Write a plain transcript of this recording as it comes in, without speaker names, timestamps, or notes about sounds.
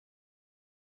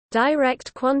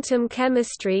Direct quantum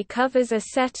chemistry covers a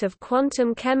set of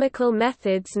quantum chemical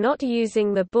methods not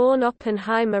using the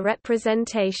Born-Oppenheimer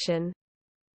representation.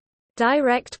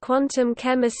 Direct quantum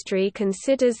chemistry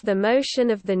considers the motion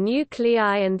of the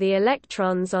nuclei and the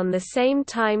electrons on the same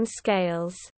time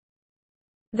scales.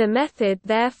 The method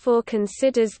therefore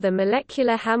considers the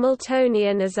molecular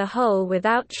Hamiltonian as a whole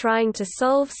without trying to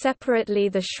solve separately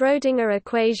the Schrödinger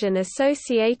equation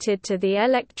associated to the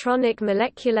electronic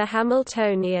molecular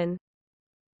Hamiltonian.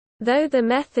 Though the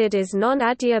method is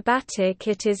non-adiabatic,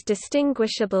 it is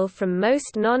distinguishable from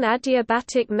most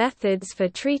non-adiabatic methods for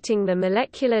treating the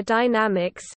molecular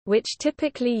dynamics, which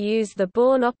typically use the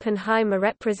Born-Oppenheimer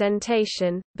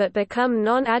representation, but become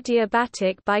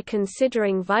non-adiabatic by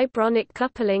considering vibronic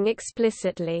coupling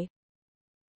explicitly.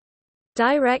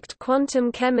 Direct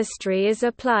quantum chemistry is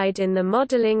applied in the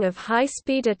modeling of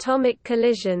high-speed atomic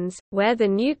collisions, where the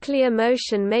nuclear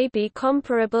motion may be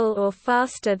comparable or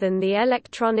faster than the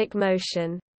electronic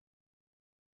motion.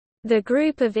 The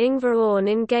group of Ingvar Orn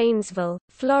in Gainesville,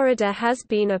 Florida has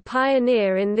been a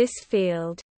pioneer in this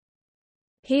field.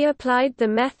 He applied the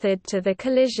method to the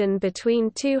collision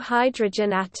between two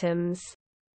hydrogen atoms.